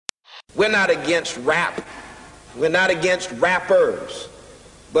We're not against rap. We're not against rappers.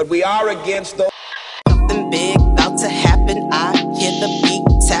 But we are against those. Something big about to happen. I hear the beat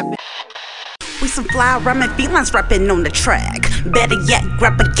tapping. We some fly rhyming felines rapping on the track. Better yet,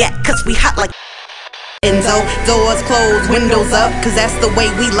 grab a gat, cause we hot like Enzo. Doors closed, windows up, cause that's the way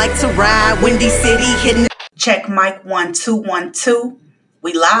we like to ride. Windy City hitting. Check mic 1 2 1 2.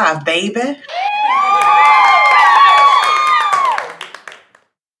 We live, baby.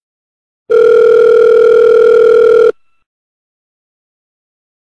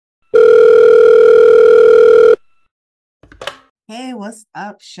 Hey, what's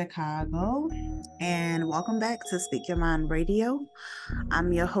up, Chicago? And welcome back to Speak Your Mind Radio.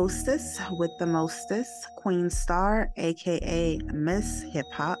 I'm your hostess with the mostest, Queen Star, aka Miss Hip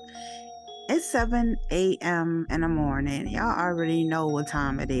Hop. It's 7 a.m. in the morning. Y'all already know what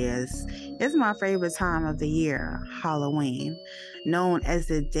time it is. It's my favorite time of the year, Halloween, known as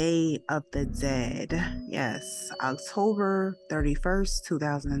the Day of the Dead. Yes, October 31st,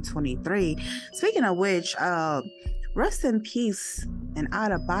 2023. Speaking of which, rest in peace and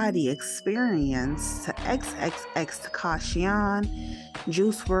out-of-body experience to XXXTentacion,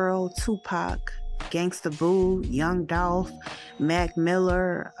 Juice WRLD, Tupac, Gangsta Boo, Young Dolph, Mac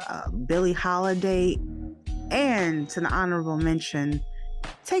Miller, Billie Holiday, and to the honorable mention,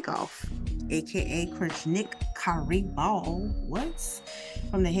 Takeoff, aka Crunch Nick Caribal,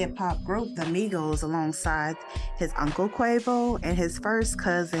 from the hip-hop group The Migos, alongside his uncle Quavo and his first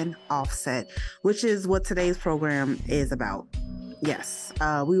cousin Offset, which is what today's program is about. Yes,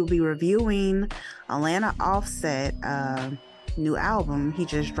 we will be reviewing Atlanta Offset new album he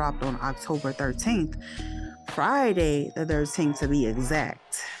just dropped on October 13th, Friday the 13th to be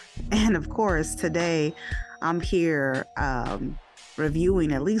exact. And of course, today I'm here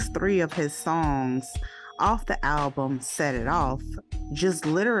reviewing at least 3 of his songs off the album Set It Off, just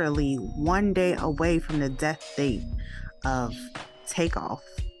literally one day away from the death date of Takeoff.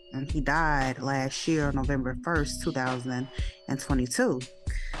 And he died last year, November 1st, 2022.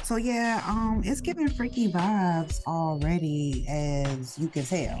 So yeah, it's giving freaky vibes already, as you can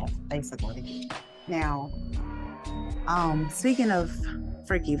tell, basically. Now, speaking of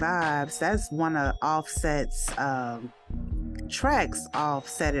freaky vibes, that's one of Offset's tracks off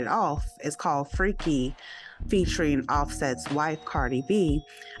Set It Off. It's called Freaky, featuring Offset's wife Cardi B.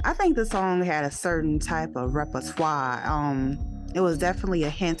 I think the song had a certain type of repertoire. It was definitely a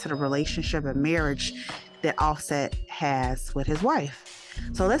hint to the relationship and marriage that Offset has with his wife.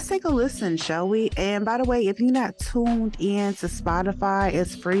 So let's take a listen, shall we? And by the way, if you're not tuned in to Spotify,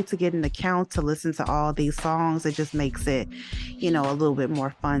 it's free to get an account to listen to all these songs. It just makes it, a little bit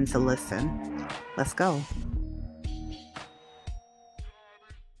more fun to listen. Let's go.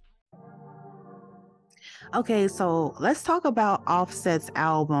 Okay, so let's talk about Offset's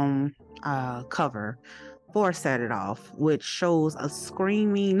album cover for Set It Off, which shows a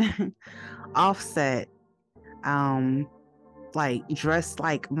screaming Offset, dressed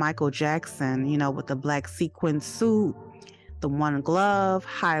like Michael Jackson, with the black sequin suit, the one glove,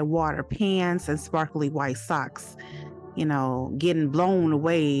 high water pants, and sparkly white socks, getting blown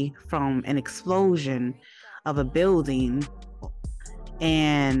away from an explosion of a building.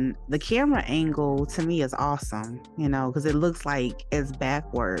 And the camera angle to me is awesome, because it looks like it's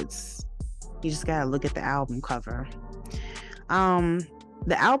backwards. You just gotta look at the album cover. The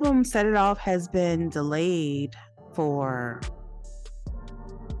album Set It Off has been delayed for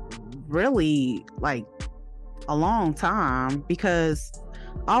really a long time because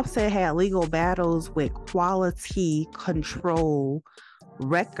Offset had legal battles with Quality Control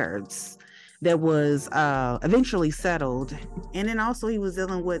Records that was eventually settled. And then also he was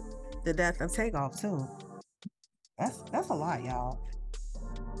dealing with the death of Takeoff too. That's a lot, y'all.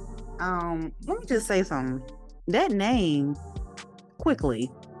 Let me just say something. That name,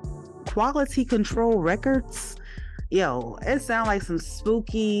 quickly, Quality Control Records, it sounds like some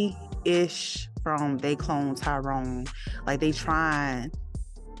spooky-ish from They Clone Tyrone. Like they trying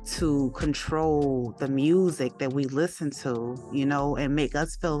to control the music that we listen to, and make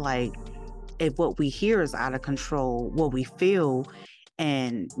us feel like if what we hear is out of control, what we feel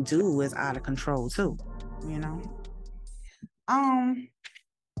and do is out of control too,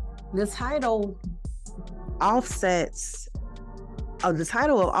 The title of Offset's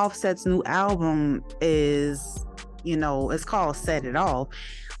new album is, it's called Set It Off.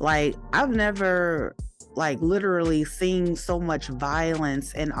 I've never literally seen so much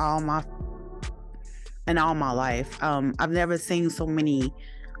violence in all my life. I've never seen so many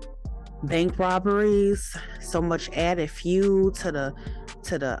bank robberies, so much added fuel to the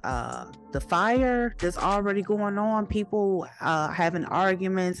the fire that's already going on, people having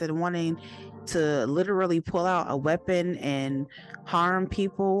arguments and wanting to literally pull out a weapon and harm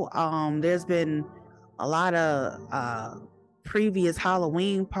people. There's been a lot of previous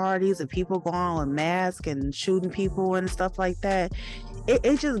Halloween parties and people going on with masks and shooting people and stuff like that.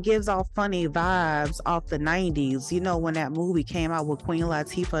 It just gives off funny vibes off the 90s. You know, when that movie came out with Queen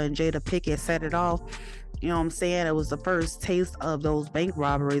Latifah and Jada Pinkett Set It Off. You know what I'm saying? It was the first taste of those bank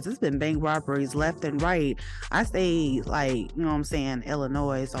robberies. It's been bank robberies left and right. I stay like, you know what I'm saying,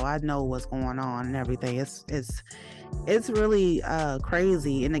 Illinois, so I know what's going on and everything. It's really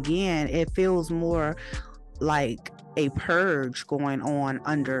crazy. And again, it feels more like a purge going on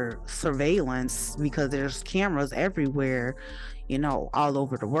under surveillance because there's cameras everywhere, you know, all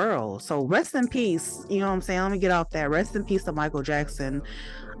over the world. So rest in peace, you know what I'm saying? Let me get off that. Rest in peace to Michael Jackson.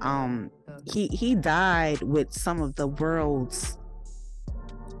 He died with some of the world's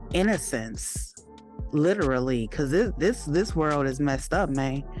innocence, literally, because this world is messed up,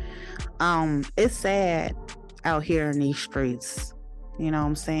 man. It's sad out here in these streets. You know what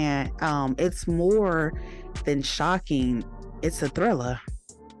I'm saying? It's more than shocking. It's a thriller.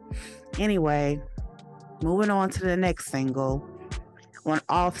 Anyway, moving on to the next single. When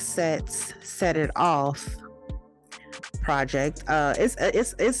Offset's Set It Off project,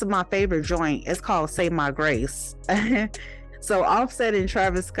 it's my favorite joint. It's called Say My Grace. So Offset and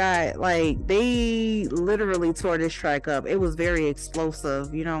Travis Scott, like, they literally tore this track up. It was very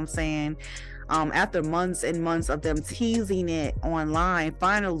explosive, you know what I'm saying? After months and months of them teasing it online,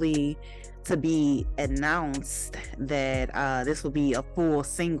 finally to be announced that this will be a full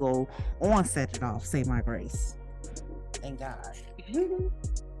single on Set It Off, Say My Grace. Thank God.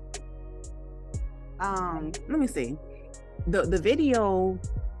 Let me see. The video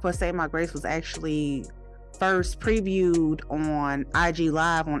for Say My Grace was actually first previewed on IG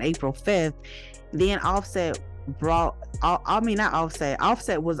Live on April 5th. Then Offset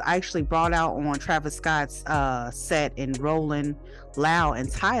was actually brought out on Travis Scott's set in Rolling Loud in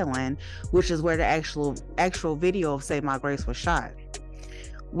Thailand, which is where the actual video of Say My Grace was shot.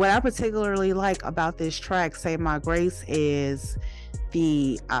 What I particularly like about this track, Say My Grace, is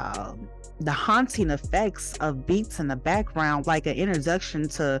the haunting effects of beats in the background, like an introduction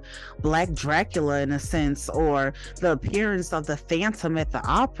to Black Dracula in a sense, or the appearance of the Phantom at the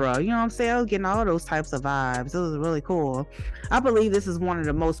opera. You know what I'm saying? I was getting all those types of vibes. It was really cool. I believe this is one of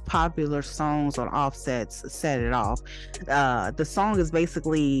the most popular songs on Offset's Set It Off. The song is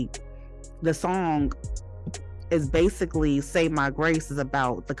basically Say My Grace is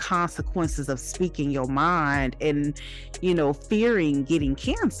about the consequences of speaking your mind and, you know, fearing getting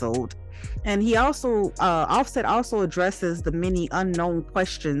canceled. And he also Offset also addresses the many unknown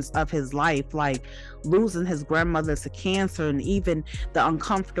questions of his life, like losing his grandmother to cancer, and even the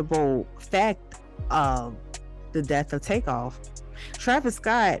uncomfortable fact of the death of Takeoff. Travis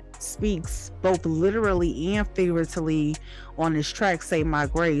Scott speaks both literally and figuratively on his track Say My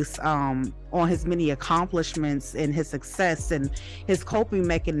Grace, on his many accomplishments and his success and his coping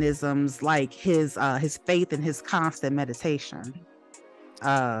mechanisms, like his faith and his constant meditation.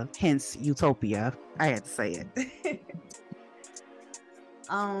 Hence Utopia. I had to say it.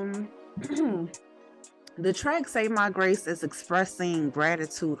 The track Say My Grace is expressing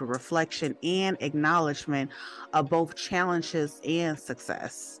gratitude, reflection, and acknowledgement of both challenges and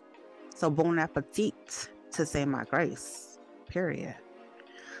success. So bon appetit to Say My Grace, period.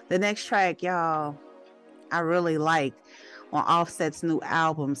 The next track, y'all, I really like on Offset's new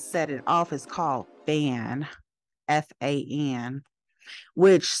album, Set It Off, is called Fan, F-A-N,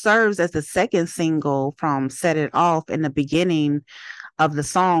 which serves as the second single from Set It Off. In the beginning of the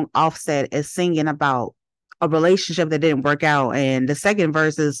song, Offset is singing about a relationship that didn't work out, and the second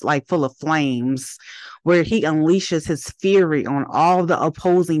verse is like full of flames, where he unleashes his fury on all the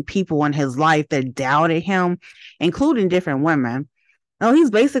opposing people in his life that doubted him, including different women. Now he's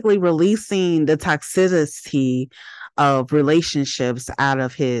basically releasing the toxicity of relationships out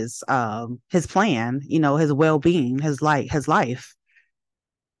of his plan, you know, his well-being, his life.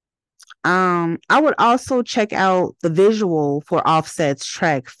 I would also check out the visual for Offset's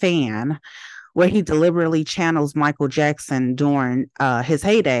track Fan, where he deliberately channels Michael Jackson during his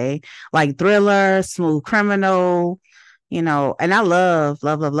heyday, like Thriller, Smooth Criminal, you know. And I love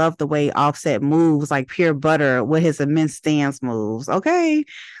the way Offset moves like pure butter with his immense dance moves. Okay,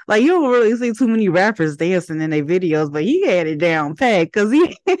 like you don't really see too many rappers dancing in their videos, but he had it down pat because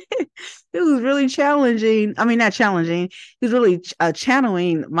he it was really challenging. I mean, not challenging. He was really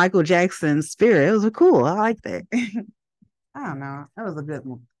channeling Michael Jackson's spirit. It was cool. I like that. I don't know. That was a good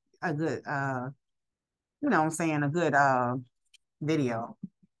you know what I'm saying, a good video.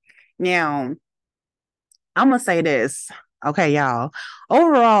 Now, I'm gonna say this. Okay, y'all.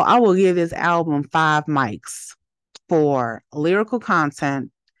 Overall, I will give this album 5 mics for lyrical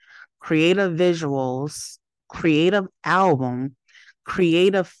content, creative visuals, creative album,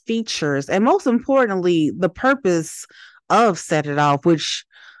 creative features, and most importantly, the purpose of Set It Off, which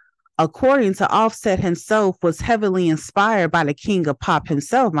according to Offset himself, was heavily inspired by the king of pop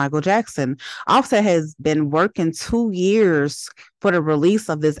himself, Michael Jackson. Offset has been working 2 years for the release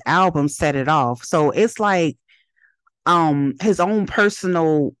of this album, Set It Off. So it's like his own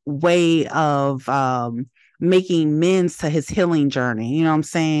personal way of making amends to his healing journey. You know what I'm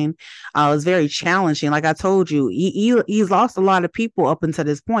saying? It was very challenging. Like I told you, he's lost a lot of people up until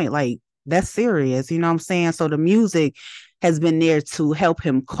this point. Like, that's serious. You know what I'm saying? So the music has been there to help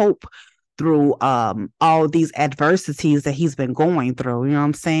him cope through all these adversities that he's been going through. You know what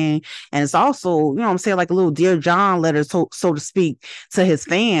I'm saying? And it's also, you know what I'm saying, like a little Dear John letter, so to speak, to his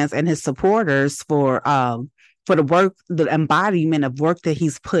fans and his supporters for the work, the embodiment of work that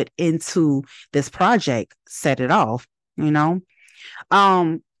he's put into this project. Set It Off, you know.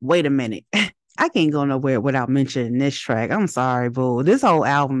 Wait a minute. I can't go nowhere without mentioning this track. I'm sorry, boo. This whole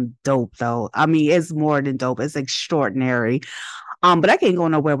album dope though. I mean, it's more than dope. It's extraordinary. But I can't go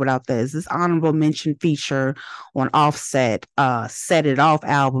nowhere without this. This honorable mention feature on Offset, Set It Off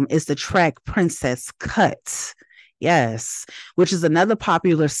album is the track Princess Cut. Yes, which is another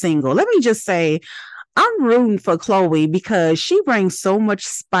popular single. Let me just say, I'm rooting for Chloe because she brings so much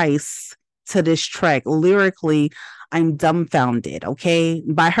spice to this track. Lyrically, I'm dumbfounded, okay,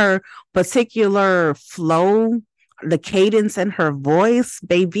 by her particular flow, the cadence in her voice,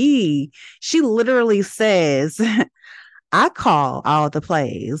 baby. She literally says, I call all the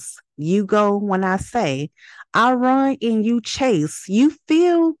plays. You go when I say. I run and you chase. You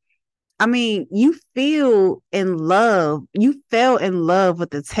feel in love. You fell in love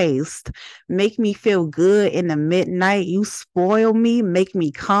with the taste. Make me feel good in the midnight. You spoil me, make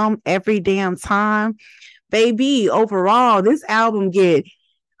me come every damn time. Baby, overall, this album get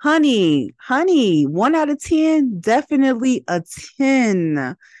honey, 1 out of 10, definitely a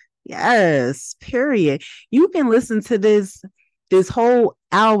 10. Yes, period. You can listen to this whole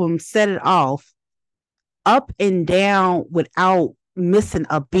album, Set It Off, up and down without missing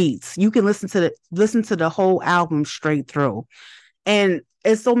a beat. You can listen to the whole album straight through. And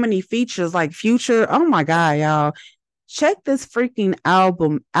it's so many features like Future. Oh my God, y'all. Check this freaking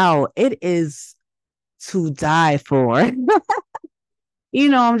album out. It is to die for. You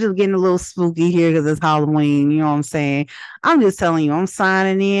know, I'm just getting a little spooky here because it's Halloween. You know what I'm saying? I'm just telling you, I'm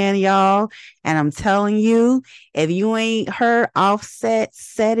signing in, y'all. And I'm telling you, if you ain't heard Offset,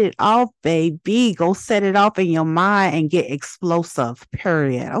 Set It Off, baby. Go set it off in your mind and get explosive,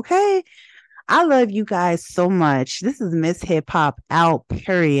 period. Okay? I love you guys so much. This is Miss Hip Hop out,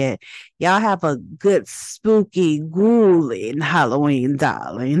 period. Y'all have a good, spooky, grueling Halloween,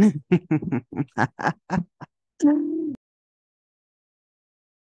 darling.